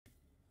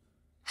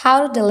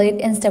How to delete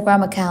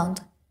Instagram account.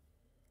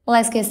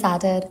 Let's get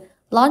started.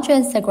 Launch your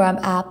Instagram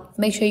app.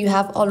 Make sure you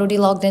have already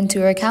logged into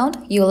your account.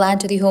 You will land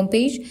to the home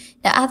page.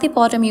 Now at the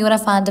bottom, you're going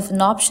to find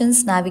different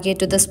options. Navigate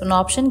to this one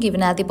option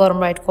given at the bottom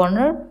right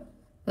corner.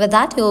 With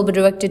that, you will be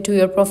directed to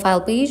your profile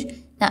page.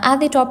 Now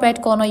at the top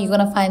right corner, you're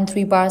going to find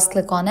 3 bars.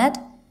 Click on it.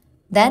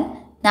 Then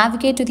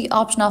navigate to the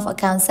option of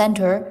Account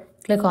Center.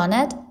 Click on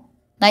it.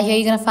 Now here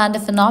you're going to find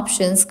different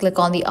options. Click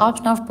on the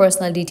option of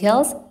Personal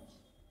Details.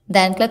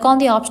 Then click on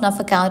the option of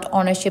Account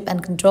Ownership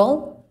and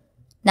Control.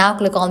 Now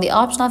click on the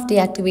option of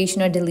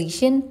Deactivation or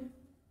Deletion.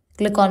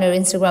 Click on your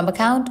Instagram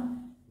account.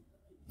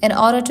 In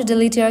order to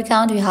delete your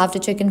account, you have to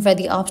check in for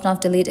the option of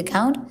Delete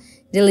Account.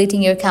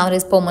 Deleting your account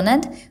is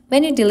permanent.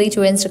 When you delete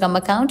your Instagram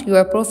account,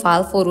 your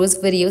profile, photos,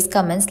 videos,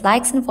 comments,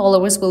 likes and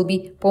followers will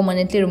be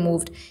permanently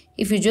removed.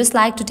 If you just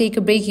like to take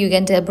a break, you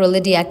can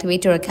temporarily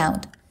deactivate your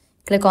account.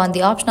 Click on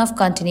the option of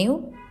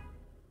Continue.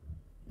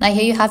 Now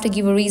here you have to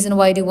give a reason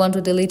why you want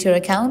to delete your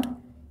account.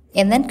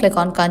 And then click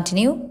on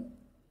Continue.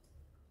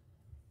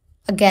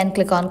 Again,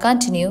 click on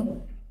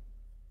Continue.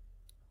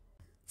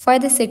 For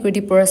the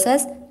security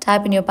process,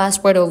 type in your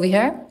password over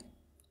here.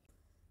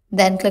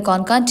 Then click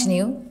on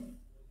Continue.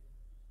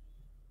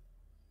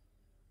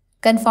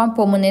 Confirm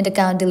permanent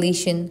account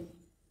deletion.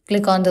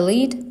 Click on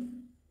Delete.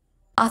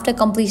 After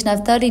completion of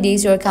 30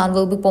 days, your account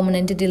will be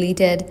permanently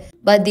deleted.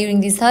 But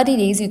during these 30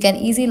 days, you can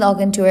easily log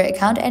into your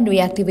account and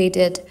reactivate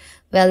it.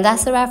 Well,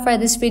 that's a wrap for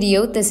this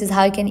video. This is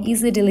how you can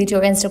easily delete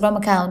your Instagram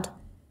account.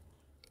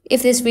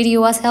 If this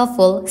video was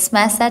helpful,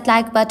 smash that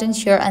like button,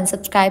 share and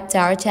subscribe to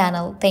our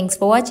channel. Thanks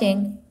for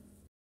watching.